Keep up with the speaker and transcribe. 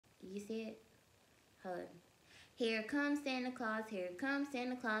You see it? Hold on. Here comes Santa Claus, here comes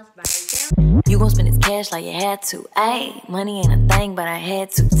Santa Claus, right down. You gon' spend this cash like you had to, ayy. Money ain't a thing, but I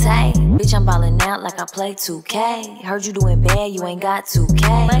had to take. Bitch, I'm ballin' out like I play 2K. Heard you doing bad, you ain't got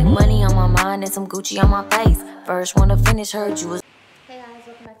 2K. Money on my mind and some Gucci on my face. First one to finish, heard you was. Hey guys,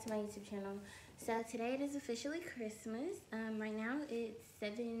 welcome back to my YouTube channel. So today it is officially Christmas. Right now it's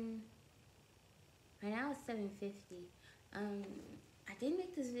 7:50. I didn't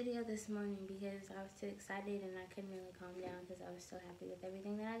make this video this morning because I was too excited and I couldn't really calm down because I was so happy with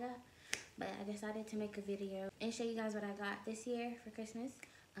everything that I got. But I decided to make a video and show you guys what I got this year for Christmas.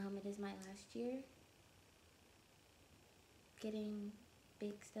 It is my last year getting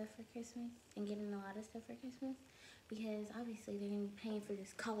big stuff for Christmas and getting a lot of stuff for Christmas because obviously they're going to be paying for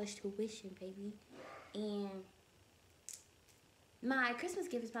this college tuition, baby. And my Christmas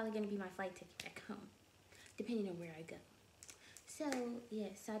gift is probably going to be my flight ticket back home, depending on where I go. So,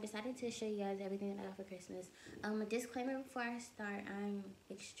 yes, so I decided to show you guys everything that I got for Christmas. A disclaimer before I start, I'm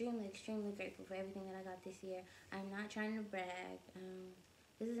extremely, extremely grateful for everything that I got this year. I'm not trying to brag.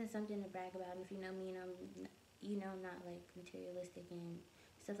 This isn't something to brag about. If you know me, you know I'm not, like, materialistic and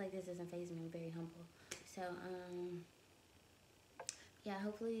stuff like this doesn't faze me. I'm very humble. So, yeah,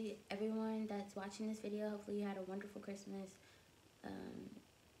 hopefully everyone that's watching this video, hopefully you had a wonderful Christmas.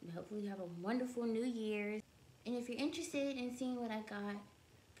 Hopefully you have a wonderful New Year's. And if you're interested in seeing what I got,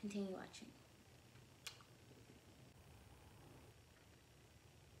 continue watching.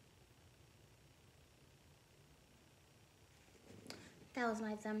 That was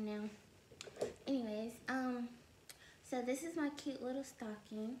my thumbnail. Anyways, so this is my cute little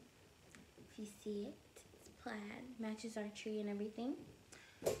stocking. If you see it, it's plaid, matches our tree and everything.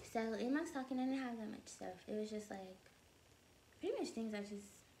 So in my stocking, I didn't have that much stuff. It was just like pretty much things I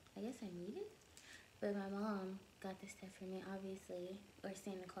guess I needed. But my mom got this stuff for me, obviously, or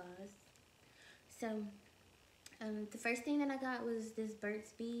Santa Claus. So, the first thing that I got was this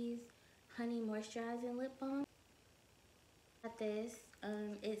Burt's Bees Honey Moisturizing Lip Balm. I got this.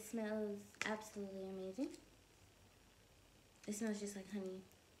 It smells absolutely amazing. It smells just like honey.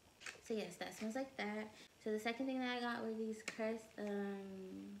 So yes, that smells like that. So the second thing that I got were these Crest,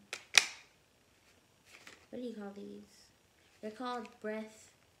 what do you call these? They're called Breath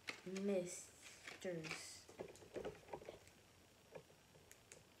Misters.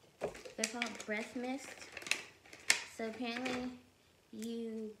 They're called breath mist. So apparently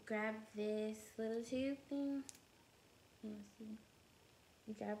you grab this little tube thing. You see?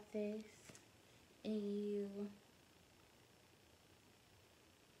 You grab this and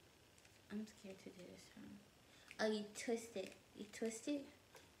I'm scared to do this. Oh, you twist it. You twist it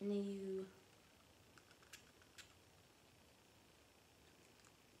and then you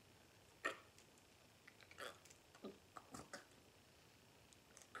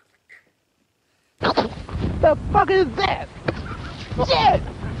The fuck is that? Shit!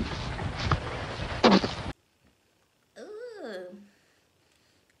 ooh.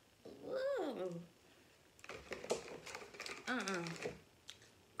 Ooh.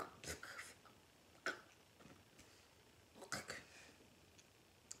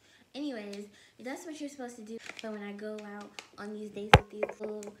 Anyways, that's what you're supposed to do. But when I go out on these dates with these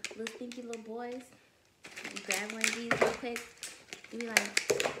little stinky little boys, you grab one of these real quick, you be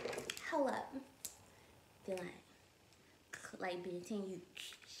like, hello. Then like Benton, you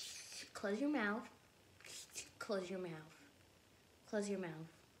close your mouth, close your mouth, close your mouth.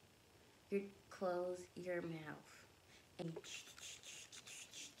 You close your mouth, and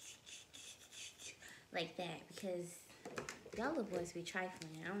like that, because y'all little boys be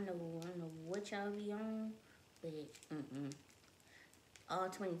trifling. I don't know what y'all be on, but all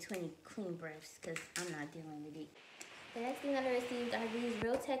 2020 clean breaths, because I'm not dealing with it. The next thing that I received are these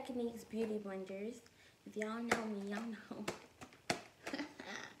Real Techniques beauty blenders. If y'all know me, y'all know.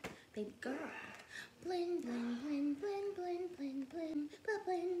 Baby girl. Blend, blend, blend, blend, blend, blend, blend,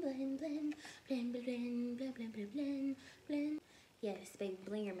 blend, blend, blend, blend, blend, blend, blend, blend, blend, blend. Yes, baby,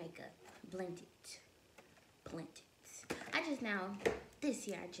 blend your makeup. Blend it. Blend it. This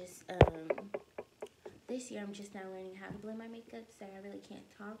year I'm just now learning how to blend my makeup, so I really can't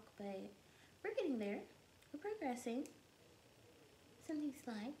talk, but we're getting there. We're progressing. Something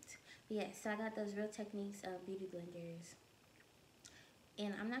slight. But yeah, so I got those Real Techniques beauty blenders.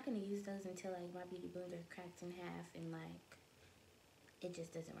 And I'm not going to use those until like my beauty blender cracks in half and like it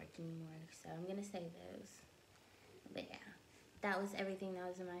just doesn't work anymore. So I'm going to save those. But yeah, that was everything that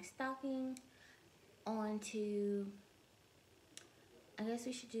was in my stocking. On to, I guess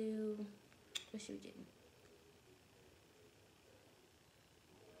we should do, what should we do?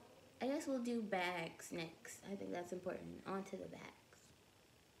 I guess we'll do bags next. I think that's important. On to the bags.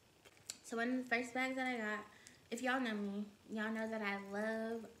 So one of the first bags that I got, if y'all know me, y'all know that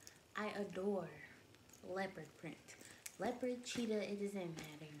I adore leopard print. Leopard, cheetah, it doesn't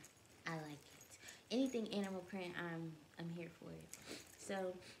matter. I like it. Anything animal print, I'm here for it.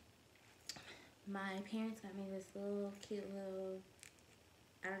 So my parents got me this little cute little,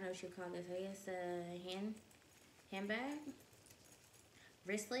 I don't know what you call this. I guess a handbag,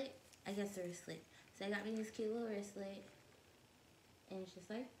 wristlet. I guess a wristlet. So they got me this cute little wristlet, and it's just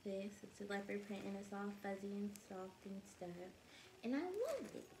like this. It's a leopard print, and it's all fuzzy and soft and stuff. And I love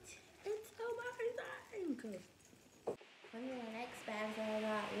it. It's so my thing. One of the next bags that I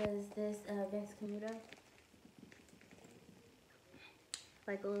got was this Vince Camuto,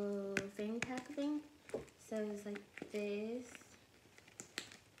 like a little fanny pack thing. So it's like this,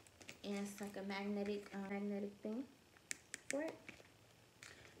 and it's like a magnetic thing for it.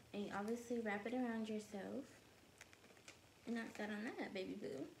 And you obviously wrap it around yourself, and that's that on that, baby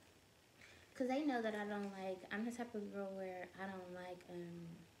boo. Cause they know that I'm the type of girl where I don't like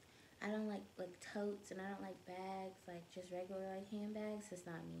totes, and I don't like bags, like just regular like handbags. It's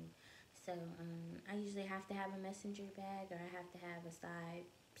not me. So I usually have to have a messenger bag, or I have to have a side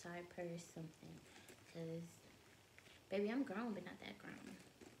purse, something. Cause baby, I'm grown, but not that grown.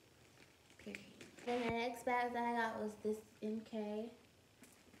 Period. Then the next bag that I got was this MK.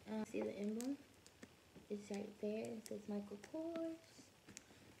 See the emblem? It's right there. It says Michael Kors.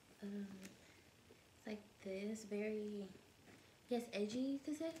 It's like this, very, I guess, edgy, you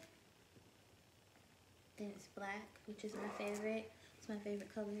could say. Then it's black, which is my favorite. It's my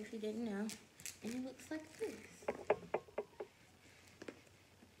favorite color, if you didn't know. And it looks like this.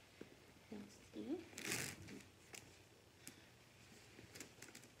 Let's see.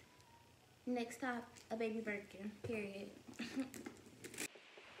 Next stop, a baby Birkin, period.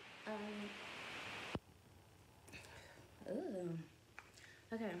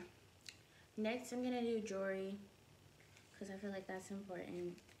 Okay. Next, I'm gonna do jewelry, because I feel like that's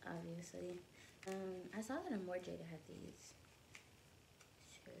important, obviously. I saw that Amor Jada had these.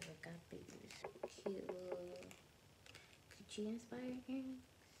 So I got these cute little Gucci inspired earrings.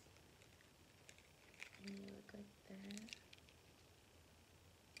 And they look like that.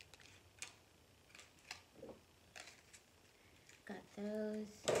 Got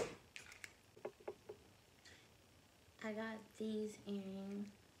those. I got these earrings.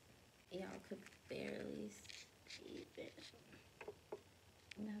 Y'all could barely see it.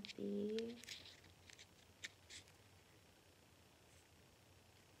 I got these.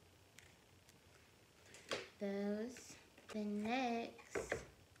 Those. Then next,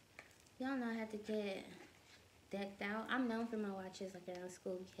 y'all know I had to get decked out. I'm known for my watches like around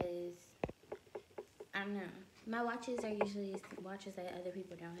school because, I don't know, my watches are usually watches that other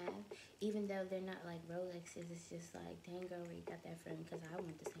people don't have, even though they're not like Rolexes. It's just like, dang girl, where you got that from? Because I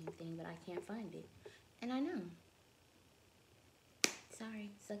want the same thing, but I can't find it, and I know.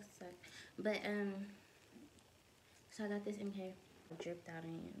 Sorry, sucks. But so I got this MK, dripped out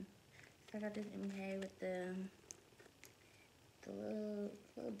in. So I got this MK with the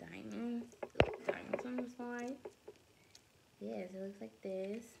little diamonds on the side. Yes, it looks like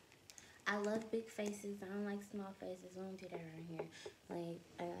this. I love big faces. I don't like small faces. We don't do that around here. Like,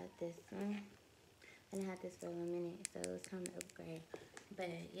 I got this one. And I had this for a minute, so it's time to upgrade.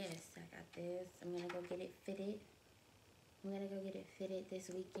 But yes, I got this. I'm gonna go get it fitted. This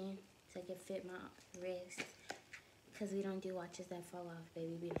weekend so I can fit my wrist. Because we don't do watches that fall off,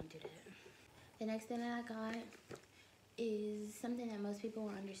 baby. We don't do that. The next thing that I got is something that most people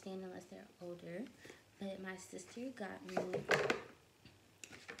won't understand unless they're older. But my sister got me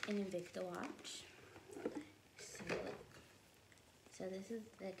an Invicta watch. So this is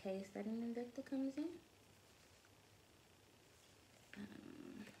the case that an Invicta comes in.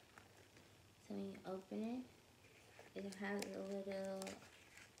 So when you open it, it has a little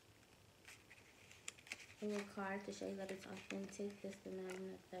card to show you that it's authentic. This is the 9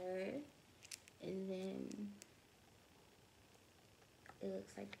 1/3, and then it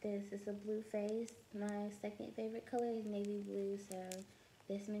looks like this. It's a blue face. My second favorite color is navy blue, so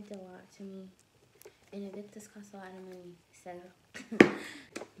this meant a lot to me. And Invictus cost a lot of money, so.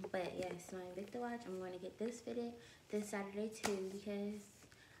 But yes, my Invicta watch, I'm going to get this fitted this Saturday too, because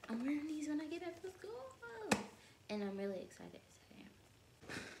I'm wearing these when I get back to school. And I'm really excited.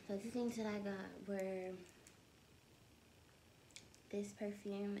 So the things that I got were this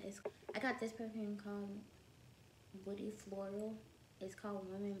perfume. I got this perfume called Woody Floral. It's called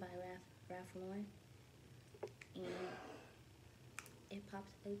Women by Ralph Lauren. And it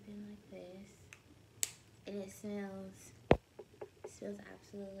pops open like this. And it smells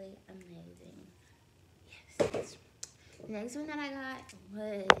absolutely amazing. Yes. The next one that I got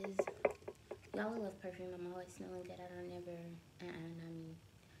was Y'all love perfume. I'm always smelling good. I don't never, not me.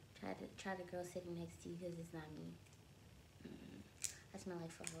 Try the girl sitting next to you because it's not me. I smell like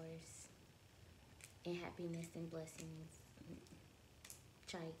flowers and happiness and blessings.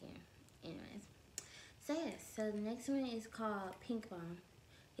 Try again. Anyways. So yes, so the next one is called Pink Bomb.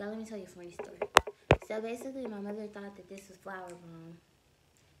 Y'all, let me tell you a funny story. So basically, my mother thought that this was Flower Bomb.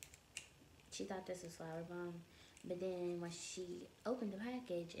 She thought this was Flower Bomb. But then when she opened the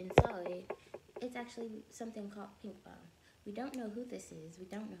package and saw it, it's actually something called Pink Bomb. We don't know who this is. We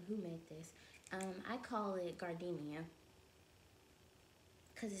don't know who made this. I call it gardenia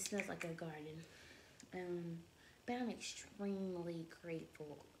because it smells like a garden. But I'm extremely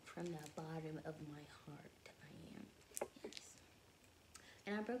grateful from the bottom of my heart. I am. Yes.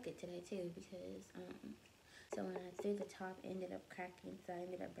 And I broke it today too because so when I threw the top, it ended up cracking, so I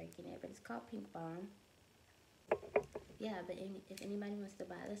ended up breaking it. But it's called Pink Bomb. Yeah, but if anybody wants to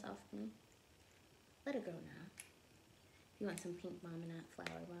buy this off me, let a girl know. You want some Pink Bomb and not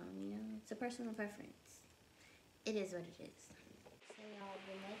Flower Bomb, you know? It's a personal preference. It is what it is. So y'all,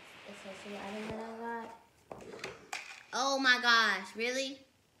 the next accessory item that I got. Oh my gosh, really?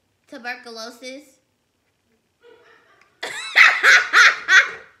 Tuberculosis?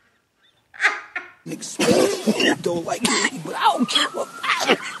 Don't like it, but I don't care.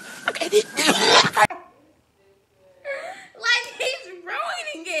 Like he's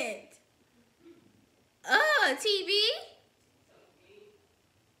ruining it. TB?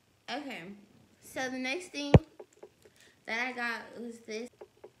 Okay, so the next thing that I got was this.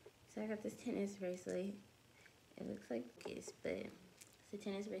 So I got this tennis bracelet. It looks like this, but it's a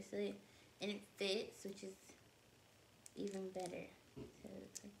tennis bracelet, and it fits, which is even better. So it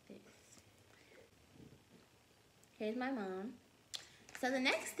looks like this. Here's my mom. So the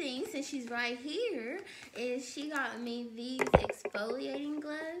next thing, since she's right here, is she got me these exfoliating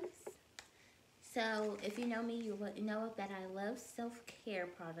gloves. So if you know me, you know that I love self-care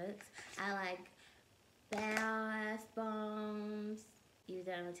products. I like bath bombs.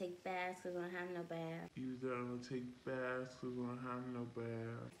 Either I'm gonna take baths because I don't have no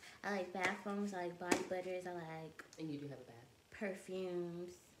bath. I like bath bombs. I like body butters. I like. And you do have a bath.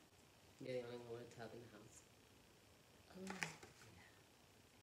 Perfumes. You're the only one with a tub in the house. Oh.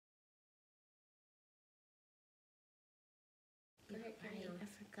 You're right, I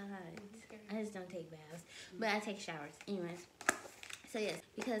forgot. I just don't take baths, but I take showers. Anyways, so yes,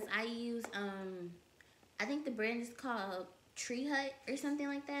 because I use I think the brand is called Tree Hut or something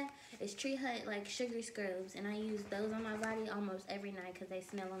like that. It's Tree Hut like sugar scrubs, and I use those on my body almost every night because they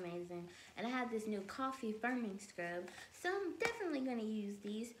smell amazing. And I have this new coffee firming scrub, so I'm definitely gonna use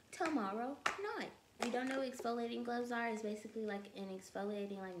these tomorrow night. If you don't know what exfoliating gloves are, it's basically like an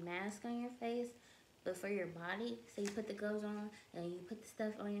exfoliating like mask on your face, but for your body. So you put the gloves on and you put the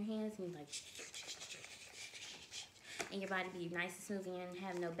stuff on your hands and you like and your body be nice and smooth and you don't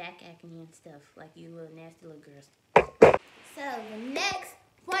have no back acne and stuff like you little nasty little girls. So the next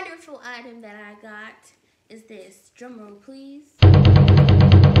wonderful item that I got is this. Drum roll, please.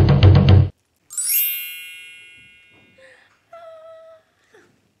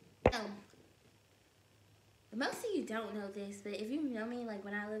 Most of you don't know this, but if you know me, like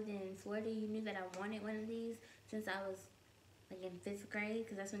when I lived in Florida, you knew that I wanted one of these since I was like in 5th grade,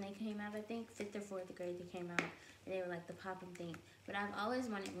 because that's when they came out, I think. 5th or 4th grade they came out, and they were like the poppin' thing. But I've always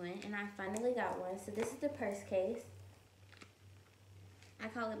wanted one, and I finally got one. So this is the purse case. I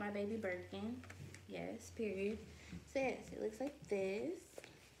call it my baby Birkin. Yes, period. So yes, it looks like this.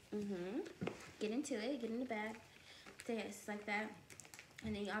 Get into it, get in the bag. So yes, it's like that.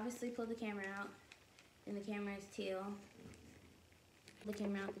 And then you obviously pull the camera out. And the camera is teal. The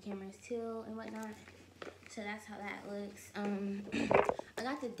camera out, the camera is teal and whatnot. So that's how that looks. I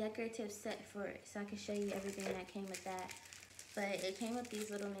got the decorative set for it, so I can show you everything that came with that. But it came with these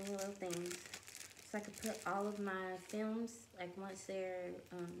little mini little things. So I could put all of my films, like once they're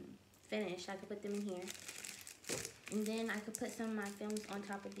finished, I could put them in here. And then I could put some of my films on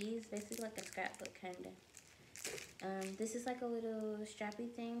top of these, basically like a scrapbook kinda. This is like a little strappy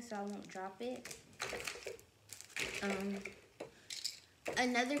thing, so I won't drop it.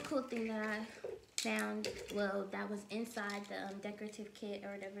 Another cool thing that I found, well, that was inside the decorative kit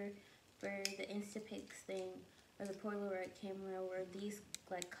or whatever for the Instapics thing or the Polaroid camera were these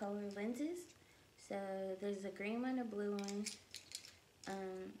like color lenses. So there's a green one, a blue one,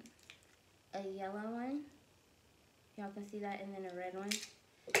 a yellow one. Y'all can see that, and then a red one.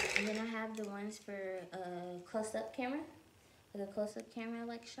 And then I have the ones for a close-up camera, like a close-up camera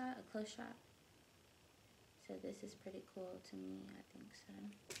like shot, a close shot. So this is pretty cool to me, I think so.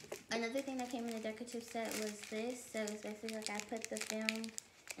 Another thing that came in the decorative set was this. So it's basically like I put the film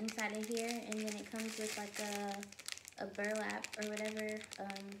inside of here, and then it comes with like a burlap or whatever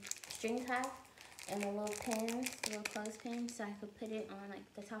string tie, and the little pins, the little clothespins, so I could put it on like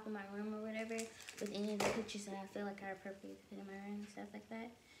the top of my room or whatever with any of the pictures that I feel like are appropriate to put in my room and stuff like that.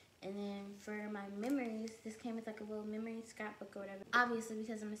 And then for my memories, this came with like a little memory scrapbook or whatever. Obviously,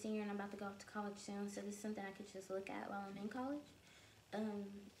 because I'm a senior and I'm about to go off to college soon, so this is something I could just look at while I'm in college.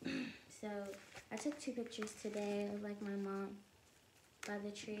 So I took 2 pictures today of like my mom by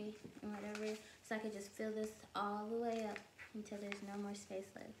the tree and whatever, so I could just fill this all the way up until there's no more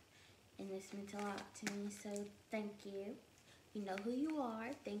space left. And this meant a lot to me, so thank you. You know who you are.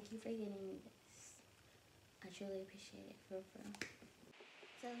 Thank you for getting me this. I truly appreciate it, for real.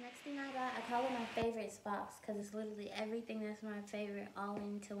 So the next thing I got, I call it my favorites box because it's literally everything that's my favorite all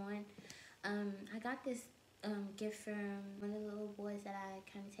into one. I got this gift from one of the little boys that I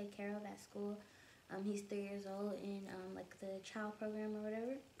kind of take care of at school. He's 3 years old in like the child program or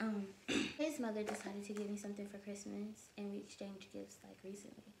whatever. His mother decided to give me something for Christmas, and we exchanged gifts like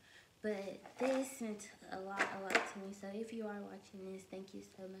recently. But this meant a lot to me. So if you are watching this, thank you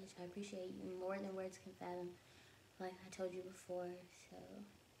so much. I appreciate you more than words can fathom, like I told you before. So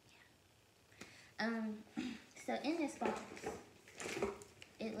yeah. So in this box,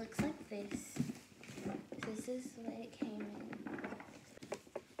 it looks like this. This is what it came in.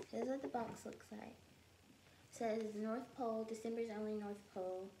 This is what the box looks like. It says North Pole, December's only North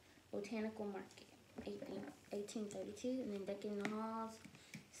Pole, Botanical Market, 1832, and then decking the halls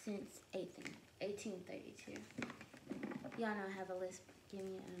since 1832. Y'all know I have a lisp. Give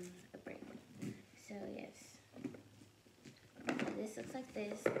me a break. So yes, this looks like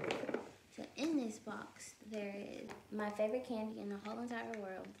this. So in this box, there is my favorite candy in the whole entire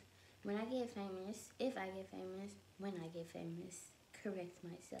world. When I get famous, if I get famous, when I get famous, correct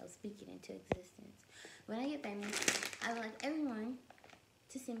myself, speak it into existence. When I get famous, I would like everyone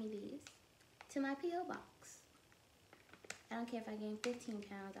to send me these to my P.O. box. I don't care if I gain 15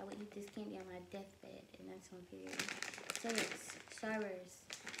 pounds, I would eat this candy on my deathbed, and that's on period. So yes, Starburst.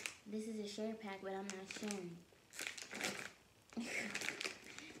 This is a share pack, but I'm not sharing.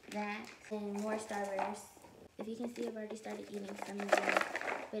 That, and more Starburst. If you can see, I've already started eating some of them,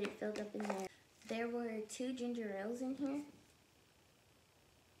 but it filled up in there. There were 2 ginger ales in here.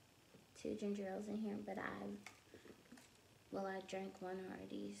 2 ginger ales in here, but I drank one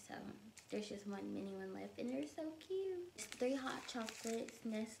already, so there's just one mini one left, and they're so cute. 3 hot chocolates,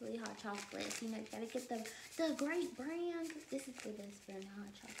 Nestle hot chocolates. You know, you gotta get the great brand. This is the best brand of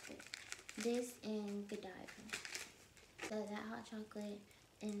hot chocolate. This and Godiva. So that hot chocolate,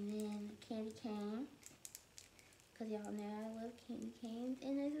 and then candy cane, because y'all know I love candy canes,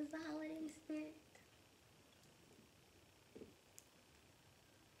 and this is the holiday spirit.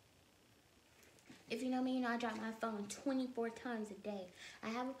 If you know me, you know I drop my phone 24 times a day. I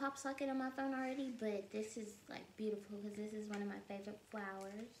have a pop socket on my phone already, but this is like beautiful because this is one of my favorite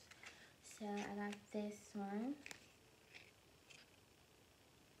flowers. So I got this one.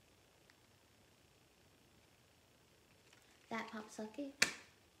 That pop socket.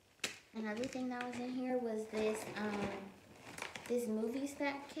 Another thing that was in here was this movie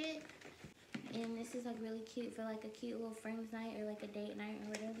snack kit. And this is like really cute for like a cute little friends night or like a date night or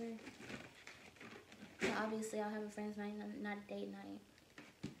whatever. So obviously I'll have a friends night, not a date night,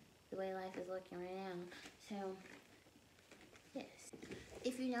 the way life is looking right now. So yes,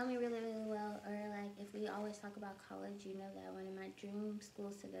 if you know me really well, or like if we always talk about college, you know that one of my dream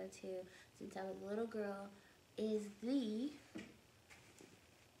schools to go to since I was a little girl is the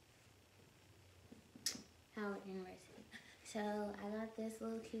Howard University. So I got this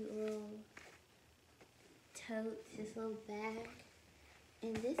little cute little tote, this little bag.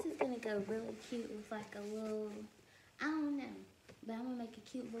 And this is going to go really cute with like a little, I don't know, but I'm going to make a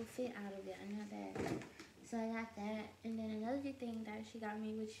cute little fit out of it. I know that. So I got that. And then another thing that she got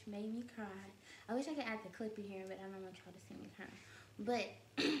me, which made me cry. I wish I could add the clip in here, but I don't want y'all to see me cry. But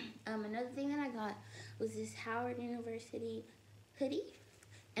another thing that I got was this Howard University hoodie.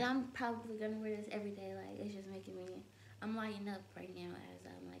 And I'm probably going to wear this every day. Like, it's just making me, I'm lighting up right now as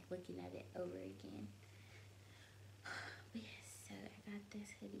I'm like looking at it over again. But yes, so I got this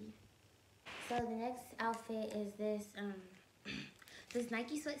hoodie. So the next outfit is this this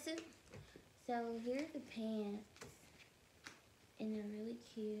Nike sweatsuit. So here's the pants, and they're really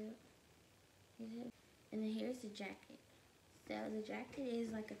cute. And then here's the jacket. So the jacket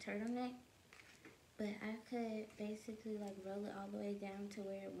is like a turtleneck, but I could basically like roll it all the way down to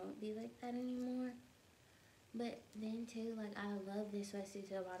where it won't be like that anymore. But then too, like I love this sweatsuit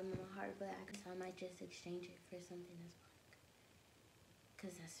to the bottom of my heart, but I might just exchange it for something as black,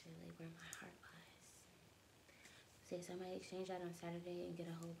 because that's really where my heart lies. So I might exchange that on Saturday and get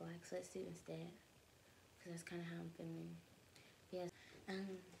a whole black sweatsuit instead. Because that's kind of how I'm feeling. Yes.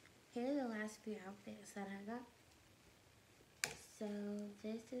 Here are the last few outfits that I got. So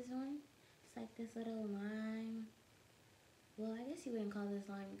this is one. It's like this little lime. Well, I guess you wouldn't call this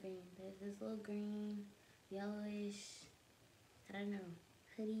lime green. There's this little green, yellowish, I don't know,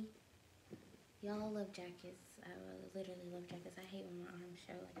 hoodie. Y'all love jackets. I literally love jackets. I hate when my arms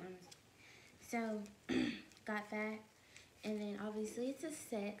show, like, honestly. So, got that. And then, obviously, it's a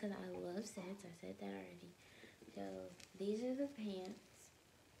set, because I love sets. I said that already. So, these are the pants.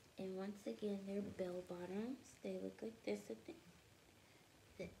 And once again, they're bell bottoms. They look like this at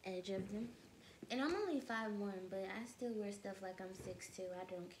the edge of them. And I'm only 5'1", but I still wear stuff like I'm 6'2". I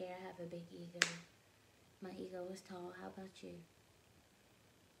don't care. I have a big ego. My ego is tall. How about you?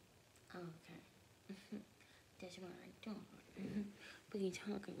 Oh, okay. That's what I'm doing. What are you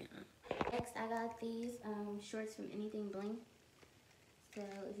talking about? Next, I got these shorts from Anything Bling. So,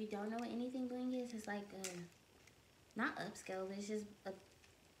 if you don't know what Anything Bling is, it's like not upscale, but it's just a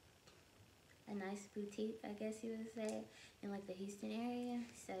nice boutique, I guess you would say, in like the Houston area.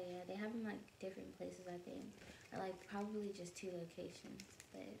 So yeah, they have them like different places, I think, or like probably just 2 locations.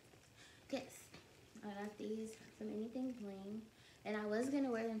 But yes, I got these from Anything Bling, and I was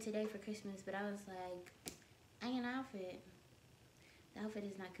gonna wear them today for Christmas, but I was like, I ain't an outfit. The outfit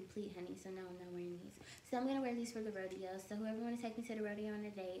is not complete, honey, so no, I'm not wearing these. So I'm gonna wear these for the rodeo. So whoever want to take me to the rodeo on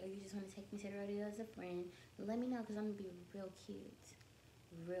a date, or you just want to take me to the rodeo as a friend, let me know, because I'm gonna be real cute.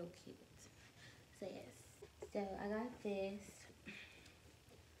 Real cute. So yes, so I got this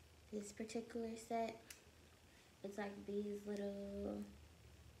particular set. It's like these little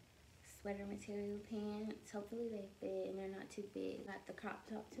sweater material pants. Hopefully they fit and they're not too big. Got the crop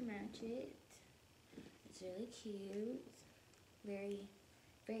top to match it. It's really cute. Very,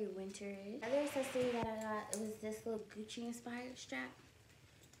 very winterish. Other accessory that I got, it was this little Gucci inspired strap.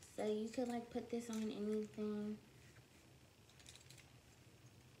 So you could like put this on anything.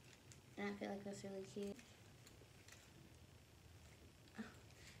 And I feel like that's really cute. Oh,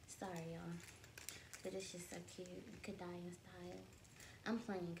 sorry, y'all. But it's just so cute. It could die in style. I'm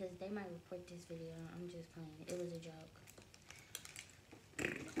playing because they might report this video. I'm just playing. It was a joke.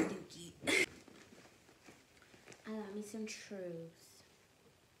 Dookie. I got me some truths.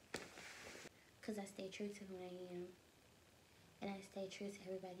 Because I stay true to who I am. And I stay true to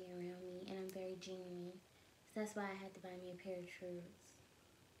everybody around me. And I'm very genuine. So that's why I had to buy me a pair of truths.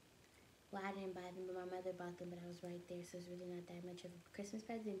 Well, I didn't buy them, but my mother bought them, but I was right there, so it's really not that much of a Christmas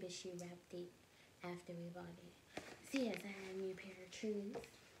present, but she wrapped it after we bought it. So yes, I had me a pair of truths.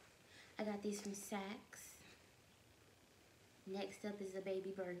 I got these from Saks. Next up is a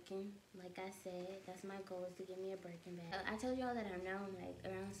baby Birkin. Like I said, that's my goal, is to get me a Birkin bag. I told y'all that I'm known, like,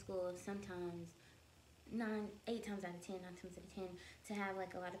 around school, sometimes, 8 times out of 10, 9 times out of 10, to have,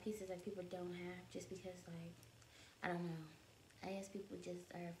 like, a lot of pieces that people don't have, just because, like, I don't know. I guess people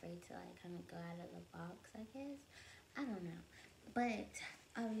just are afraid to, like, kind of go out of the box, I guess. I don't know. But,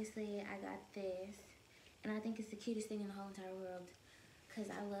 obviously, I got this. And I think it's the cutest thing in the whole entire world. Because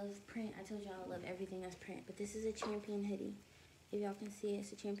I love print. I told y'all I love everything that's print. But this is a Champion hoodie. If y'all can see it,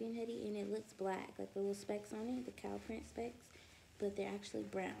 it's a Champion hoodie. And it looks black. Like the little specks on it. The cow print specks. But they're actually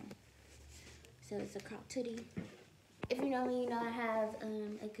brown. So, it's a cropped hoodie. If you know me, you know I have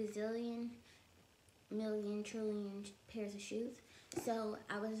a gazillion, million, trillion pairs of shoes. So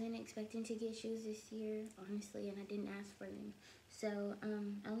I wasn't expecting to get shoes this year, honestly, and I didn't ask for them. So I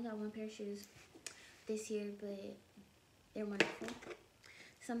only got 1 pair of shoes this year, but they're wonderful.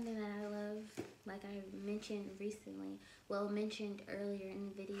 Something that I love, like I mentioned recently, well, mentioned earlier in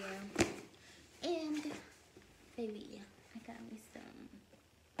the video. And baby, I got me some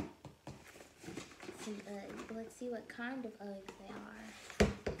Uggs. Let's see what kind of Uggs they are.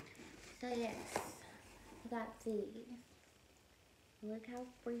 So yes, I got these. Look how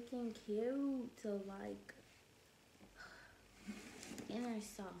freaking cute. So like, and they're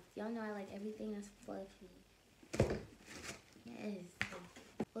soft. Y'all know I like everything that's fluffy. Yes.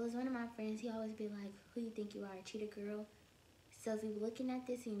 Well, as one of my friends, he always be like, who you think you are, a cheetah girl? So if you're looking at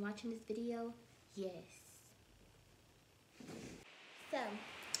this and you're watching this video, yes. So,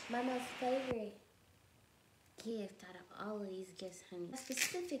 my most favorite gift out of all of these gifts, honey, I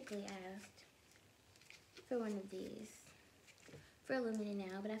specifically asked for one of these. For a little minute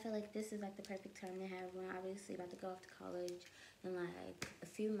now, but I feel like this is like the perfect time to have one. Obviously about to go off to college in like a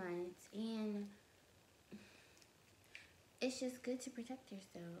few months, and it's just good to protect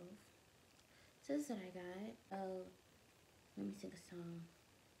yourself. So this is what I got. Oh, let me sing a song.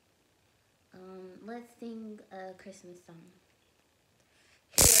 Let's sing a Christmas song.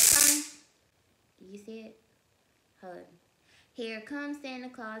 Here it comes. You see it? Hold on. Here comes Santa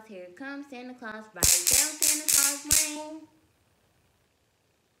Claus, here comes Santa Claus, right down Santa Claus Lane.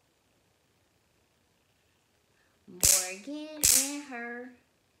 Morgan and her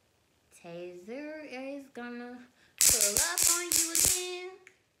taser is gonna pull up on you again.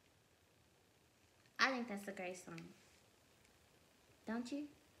 I think that's a great song. Don't you?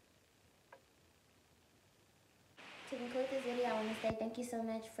 To conclude this video, I want to say thank you so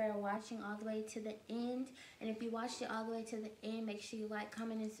much for watching all the way to the end. And if you watched it all the way to the end, make sure you like,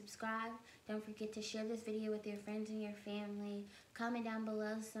 comment, and subscribe. Don't forget to share this video with your friends and your family. Comment down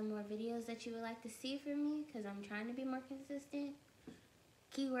below some more videos that you would like to see from me, because I'm trying to be more consistent.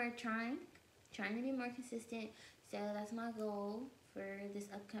 Keyword trying to be more consistent. So that's my goal for this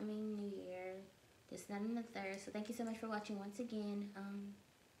upcoming new year. This, that, and the third. So thank you so much for watching once again.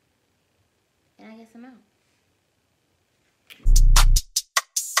 And I guess I'm out.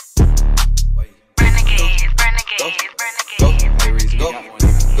 Renegade.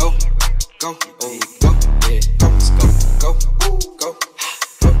 Go.